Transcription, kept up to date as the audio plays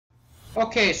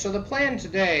Okay, so the plan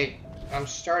today, I'm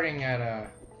starting at a...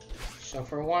 So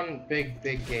for one big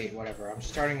gate, whatever, I'm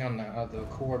starting on the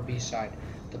core B side.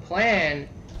 The plan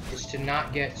is to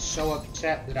not get so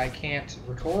upset that I can't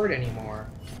record anymore,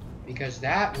 because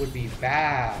that would be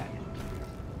bad.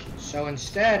 So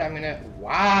instead, I'm gonna...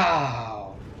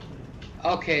 Wow!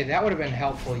 Okay, that would have been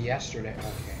helpful yesterday.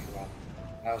 Okay, well,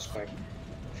 that was quick.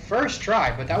 First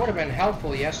try, but that would have been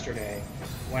helpful yesterday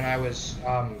when I was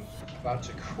about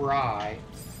to cry.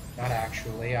 Not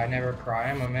actually, I never cry,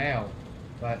 I'm a male.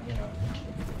 But, you know,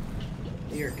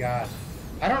 dear God.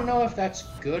 I don't know if that's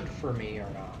good for me or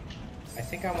not. I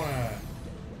think I want to...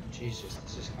 Jesus,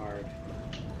 this is hard.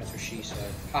 That's what she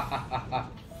said. Ha ha ha ha.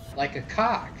 Like a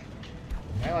cock.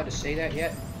 Am I allowed to say that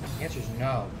yet? The answer is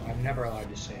no. I'm never allowed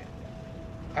to say it.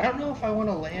 I don't know if I want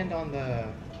to land on the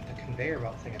conveyor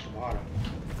belt thing at the bottom.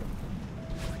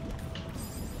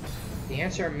 The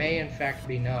answer may in fact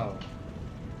be no.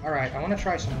 Alright, I want to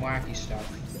try some wacky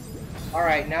stuff.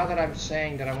 Alright, now that I'm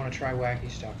saying that I want to try wacky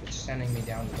stuff, it's sending me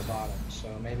down to the bottom, so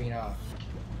maybe not.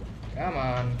 Come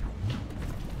on.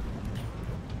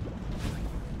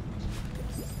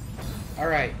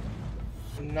 Alright.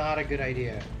 Not a good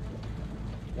idea.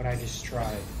 What I just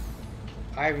tried.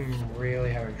 I'm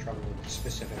really having trouble with the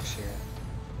specifics here.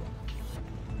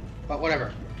 But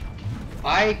whatever.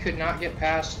 I could not get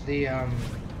past the,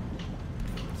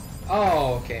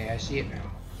 Oh, okay, I see it now.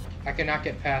 I could not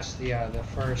get past the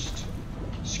first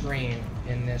screen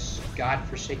in this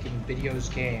godforsaken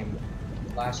videos game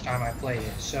last time I played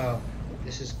it. So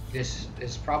this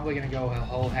is probably going to go a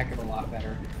whole heck of a lot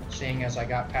better, seeing as I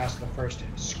got past the first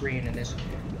screen in this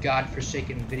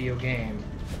godforsaken video game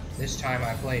this time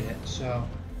I played it. So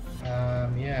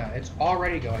yeah, it's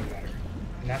already going better,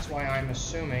 and that's why I'm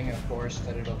assuming, of course,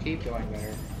 that it'll keep going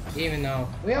better, even though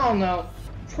we all know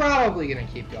probably going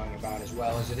to keep going about as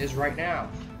well as it is right now.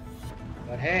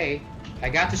 But hey, I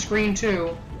got the screen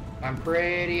too. I'm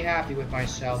pretty happy with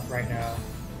myself right now.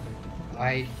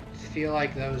 I feel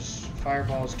like those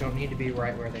fireballs don't need to be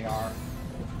right where they are.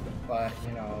 But,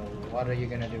 you know, what are you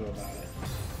going to do about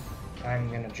it? I'm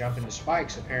going to jump into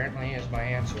spikes, apparently, is my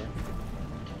answer.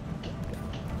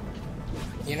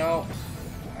 You know,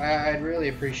 I'd really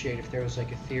appreciate if there was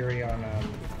like a theory on,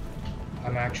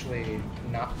 I'm actually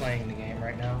not playing the game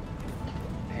right now.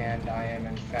 And I am,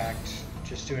 in fact,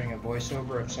 just doing a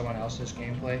voiceover of someone else's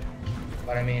gameplay.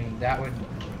 But I mean, that would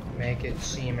make it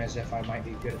seem as if I might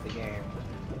be good at the game.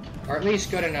 Or at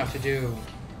least good enough to do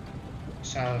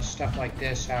stuff like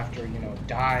this after, you know,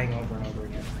 dying over and over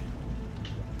again.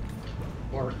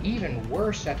 Or even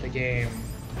worse at the game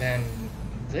than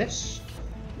this,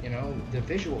 you know, the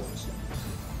visuals.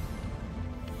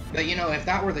 But you know, if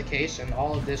that were the case and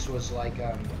all of this was like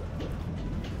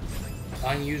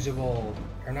unusable,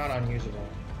 or not unusable,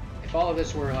 if all of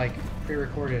this were like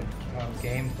pre-recorded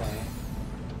gameplay,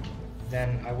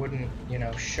 then I wouldn't, you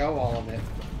know, show all of it,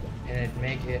 and it'd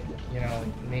make it, you know,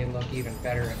 me look even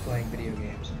better at playing video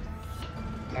games.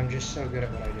 I'm just so good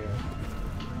at what I do.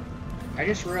 I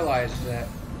just realized that,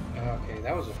 okay,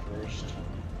 that was a first.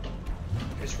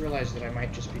 I just realized that I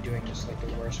might just be doing this like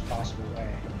the worst possible way.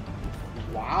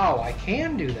 Wow, I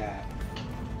can do that.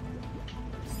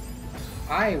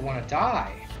 I want to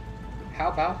die. How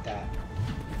about that?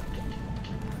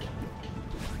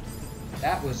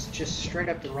 That was just straight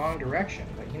up the wrong direction,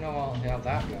 but you know how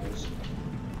that goes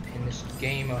in this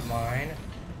game of mine.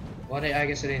 Well, I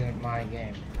guess it isn't my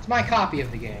game. It's my copy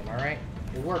of the game, alright?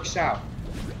 It works out,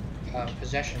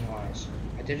 possession-wise.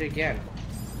 I did it again.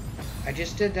 I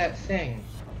just did that thing.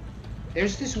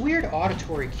 There's this weird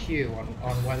auditory cue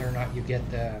on whether or not you get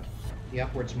the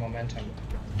upwards momentum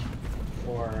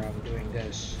for doing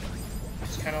this.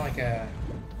 It's kind of like a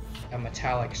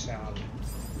metallic sound.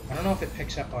 I don't know if it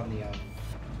picks up on the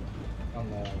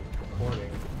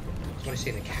recording. That's what I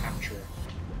say, the capture.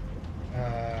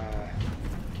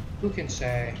 Who can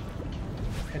say?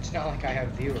 It's not like I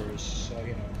have viewers, so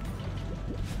you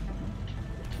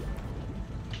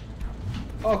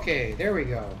know. Okay, there we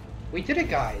go. We did it,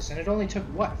 guys, and it only took,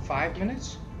 what, 5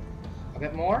 minutes? A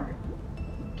bit more?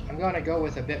 I'm going to go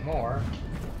with a bit more,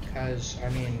 because, I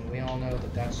mean, we all know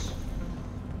that that's...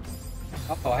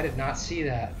 Oh, I did not see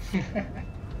that.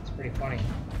 It's pretty funny.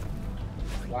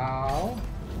 Wow.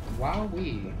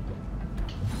 Wowee.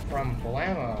 From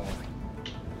Blammo.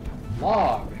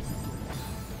 Log.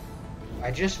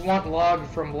 I just want log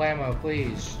from Blammo,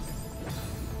 please.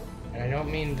 And I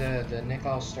don't mean the Nick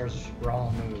All-Stars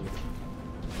Brawl move.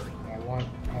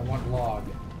 I want log.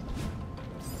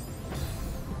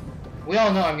 We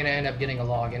all know I'm going to end up getting a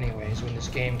log anyways when this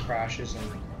game crashes and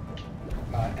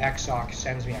Exoc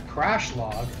sends me a crash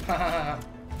log.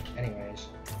 Anyways.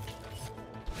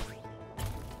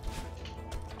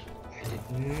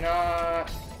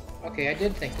 not... Okay, I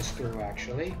did think this through,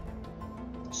 actually.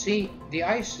 See, the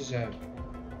ice is a...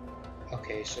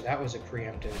 Okay, so that was a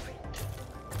preemptive...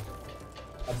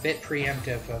 A bit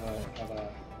preemptive of a...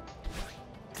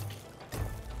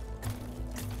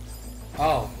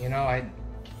 Oh, you know, I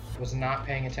was not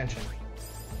paying attention.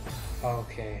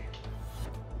 Okay.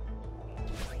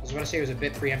 I was going to say it was a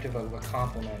bit preemptive of a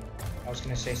compliment. I was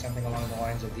going to say something along the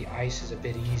lines of the ice is a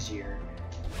bit easier.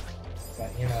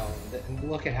 But, you know,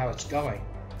 look at how it's going.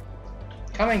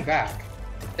 Coming back,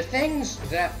 the things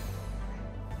that...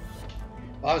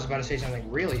 Well, I was about to say something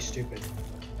really stupid.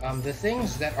 The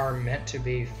things that are meant to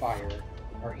be fire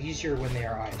are easier when they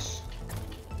are ice.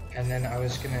 And then I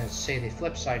was going to say the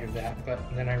flip side of that, but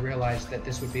then I realized that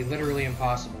this would be literally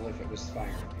impossible if it was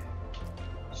fire.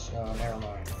 So, never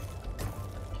mind.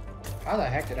 How the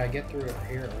heck did I get through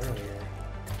here earlier?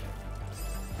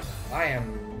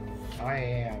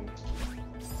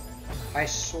 I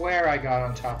swear I got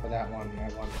on top of that one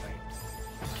at one point.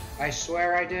 I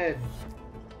swear I did.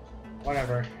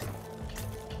 Whatever.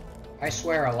 I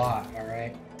swear a lot,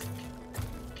 alright?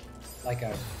 Like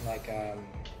a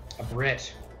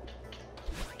Brit.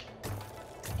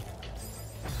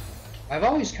 I've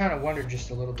always kind of wondered just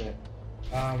a little bit.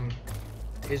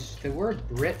 Is the word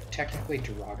Brit technically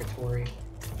derogatory?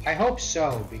 I hope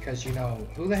so, because, you know,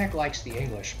 who the heck likes the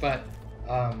English? But,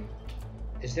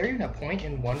 is there even a point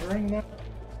in wondering that?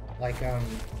 Like,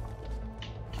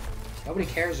 nobody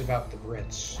cares about the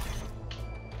Brits.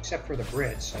 Except for the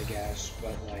Brits, I guess,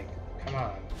 but, like, come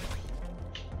on.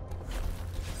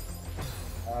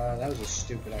 That was a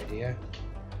stupid idea.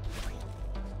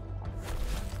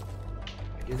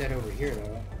 I do that over here,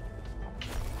 though.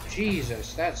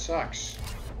 Jesus, that sucks.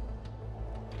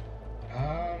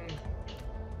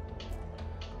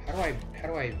 How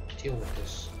do I deal with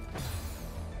this?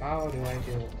 How do I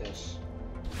deal with this?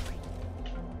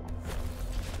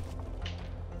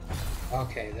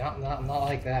 Okay, not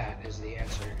like that is the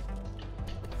answer.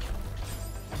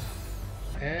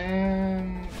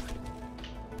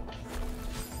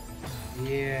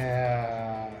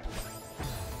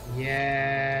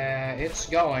 Yeah, it's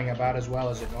going about as well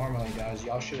as it normally does.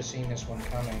 Y'all should have seen this one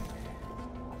coming.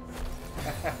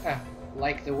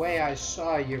 Like the way I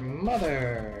saw your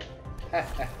mother.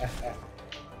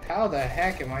 How the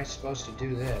heck am I supposed to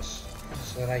do this?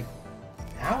 So that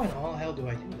how in all hell do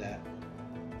I do that?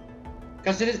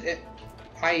 Because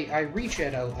I reach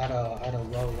it at a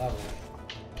low level.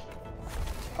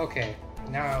 Okay,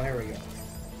 now there we go.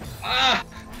 Ah!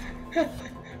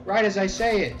 Right as I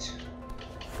say it.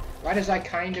 Right as I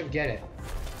kind of get it.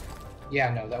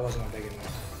 Yeah, no, that wasn't a big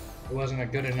enough. It wasn't a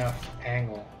good enough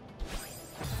angle.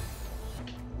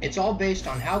 It's all based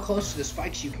on how close to the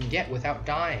spikes you can get without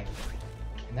dying.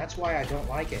 And that's why I don't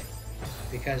like it.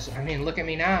 Because, I mean, look at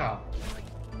me now.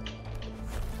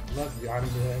 Look, I'm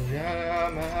doing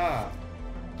Yamaha.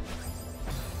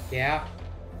 Yeah.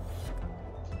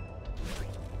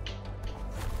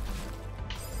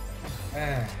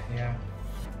 Yeah.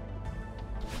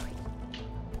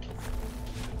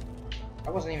 I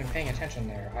wasn't even paying attention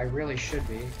there. I really should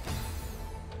be.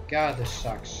 God, this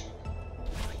sucks.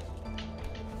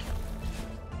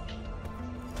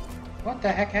 What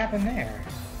the heck happened there?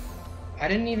 I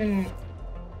didn't even...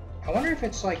 I wonder if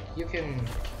it's like you can...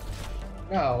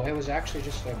 No, it was actually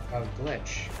just a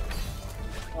glitch.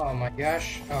 Oh my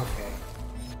gosh. Okay.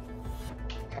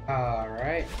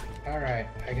 Alright. Alright.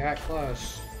 I got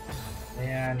close.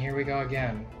 And here we go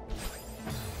again.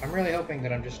 I'm really hoping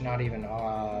that I'm just not even,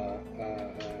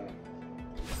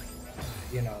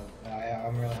 you know,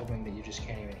 I'm really hoping that you just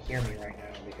can't even hear me right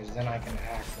now, because then I can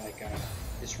act like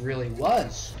this really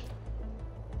was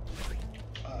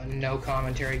no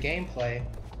commentary gameplay,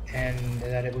 and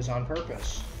that it was on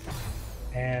purpose.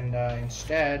 And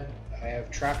instead, I have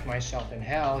trapped myself in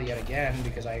hell yet again,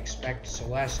 because I expect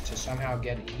Celeste to somehow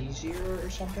get easier or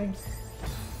something.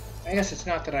 I guess it's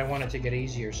not that I want it to get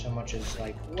easier so much as,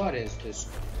 like, what is this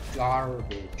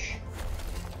garbage?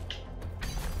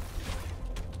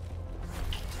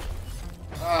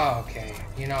 Oh, okay.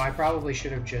 You know, I probably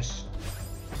should have just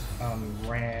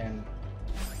ran.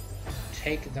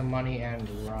 Take the money and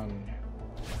run.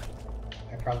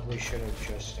 I probably should have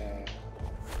just,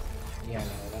 yeah,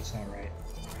 no, that's not right.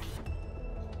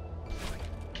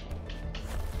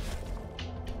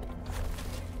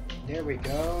 There we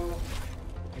go.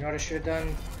 You know what I should have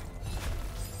done?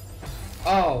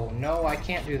 Oh, no, I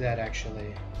can't do that,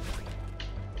 actually.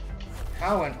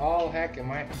 How in all heck am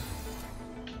I...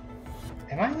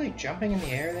 Am I, like, jumping in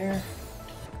the air there?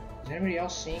 Is anybody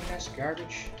else seeing this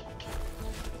garbage?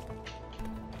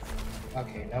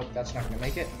 Okay, nope, that's not gonna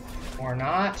make it. Or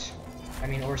not. I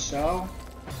mean, or so.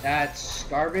 That's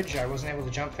garbage. I wasn't able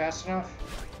to jump fast enough.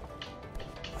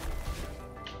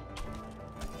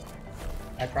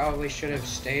 I probably should have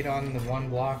stayed on the one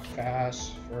block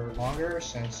pass for longer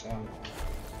since,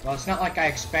 well, it's not like I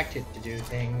expected to do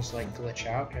things like glitch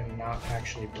out and not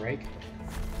actually break.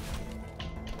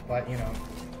 But, you know.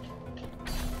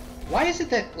 Why is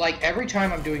it that, like, every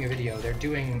time I'm doing a video, they're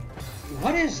doing...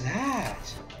 What is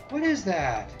that? What is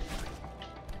that?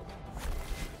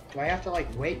 Do I have to, like,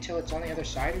 wait till it's on the other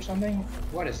side or something?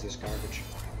 What is this garbage?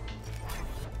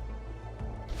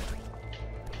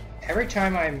 Every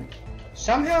time I'm...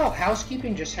 Somehow,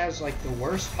 housekeeping just has, like, the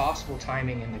worst possible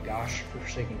timing in the gosh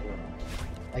forsaken world.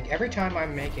 Like, every time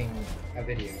I'm making a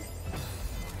video,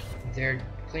 they're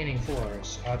cleaning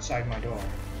floors outside my door.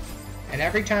 And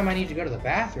every time I need to go to the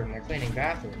bathroom, they're cleaning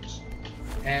bathrooms.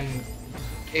 And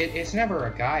it's never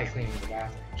a guy cleaning the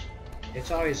bathrooms.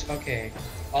 It's always, okay,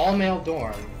 all-male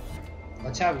dorm,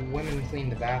 let's have women clean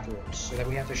the bathrooms, so that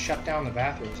we have to shut down the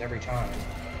bathrooms every time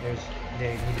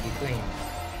they need to be cleaned.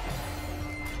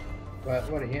 But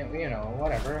what, you know,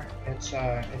 whatever. It's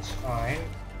fine.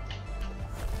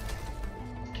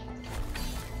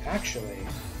 Actually,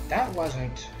 that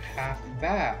wasn't half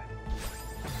bad.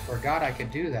 Forgot I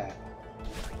could do that.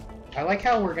 I like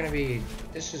how we're gonna be.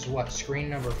 This is what, screen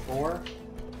number 4,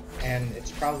 and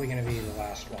it's probably gonna be the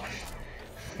last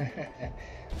one.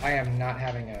 I am not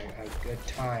having a good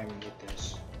time with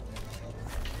this.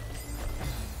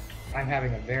 I'm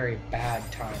having a very bad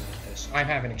time with this. I'm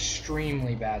having an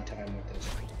extremely bad time with this.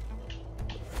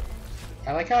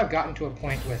 I like how I've gotten to a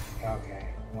point with... Okay,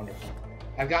 wonderful.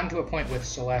 I've gotten to a point with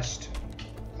Celeste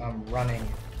running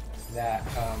that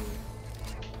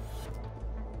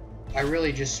I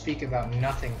really just speak about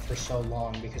nothing for so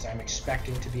long because I'm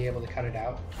expecting to be able to cut it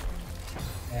out.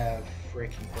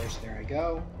 Freaking course, there I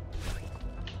go.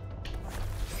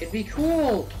 It'd be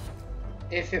cool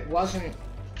if it wasn't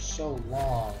so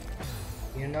long.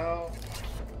 You know?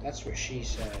 That's what she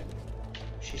said.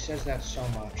 She says that so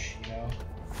much, you know?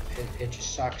 It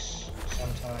just sucks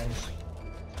sometimes.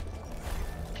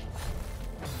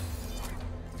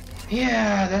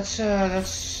 Yeah,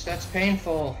 that's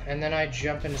painful. And then I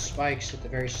jump into spikes at the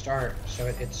very start, so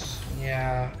it's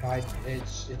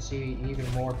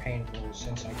even more painful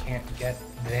since I can't get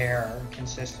there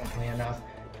consistently enough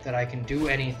that I can do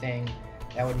anything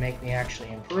that would make me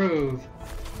actually improve.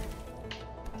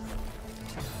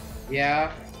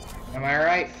 Yeah, am I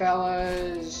right,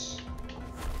 fellas?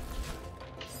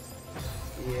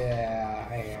 Yeah,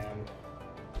 I am.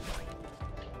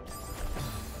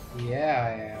 Yeah,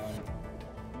 I am.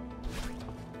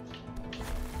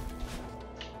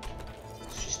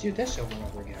 Let's just do this over and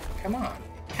over again. Come on.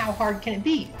 How hard can it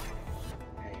be?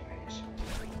 Anyways.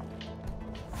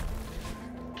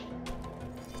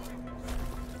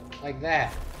 Like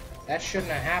that. That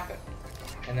shouldn't have happened.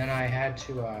 And then I had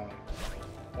to, well,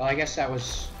 I guess that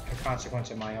was a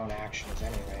consequence of my own actions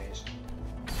anyways.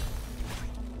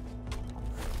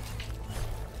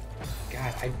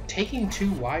 God, I'm taking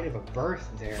too wide of a berth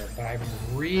there, but I'm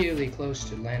really close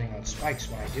to landing on spikes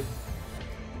when I do.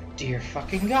 Dear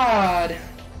fucking God!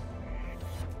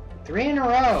 3 in a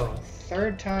row!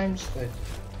 Third time's the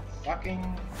fucking...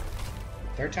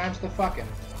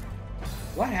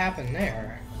 What happened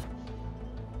there?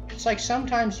 It's like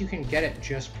sometimes you can get it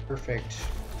just perfect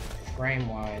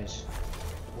frame-wise,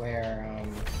 where,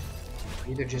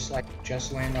 either just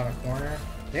land on a corner.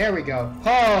 There we go.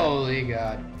 Holy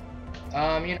God.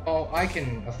 You know, I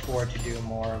can afford to do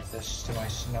more of this to my...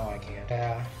 No, I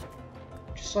can't.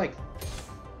 Just like...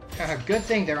 good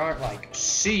thing there aren't, like,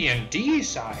 C and D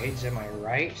sides, am I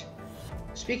right?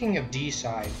 Speaking of D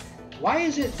side, why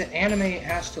is it that anime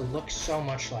has to look so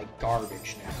much like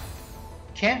garbage now?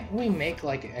 Can't we make,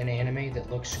 like, an anime that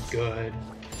looks good?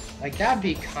 Like, that'd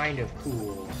be kind of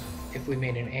cool if we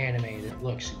made an anime that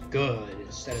looks good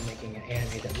instead of making an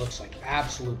anime that looks like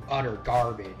absolute utter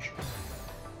garbage.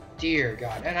 Dear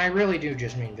God, and I really do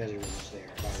just mean visuals there,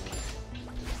 by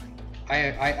the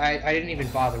way. I didn't even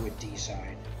bother with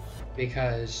D-side,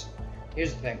 because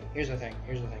here's the thing.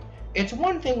 It's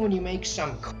one thing when you make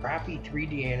some crappy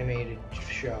 3D animated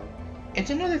show. It's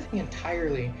another thing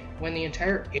entirely when the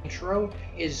entire intro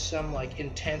is some, like,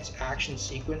 intense action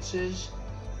sequences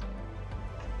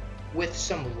with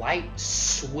some light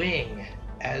swing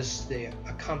as the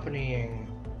accompanying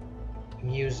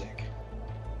music.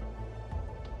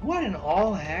 What in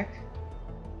all heck?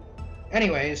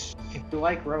 Anyways, if you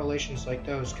like revelations like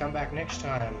those, come back next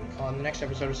time on the next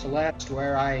episode of Celeste,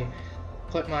 where I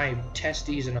put my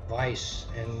testes in a vice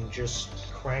and just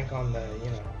crank on the,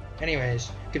 you know.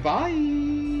 Anyways,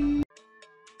 goodbye!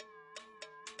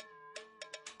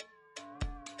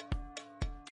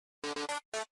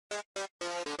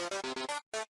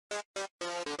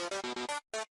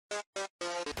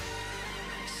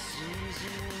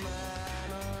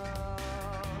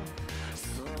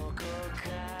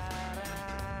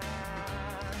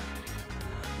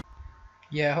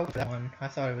 Yeah, I hope that one. I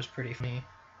thought it was pretty funny.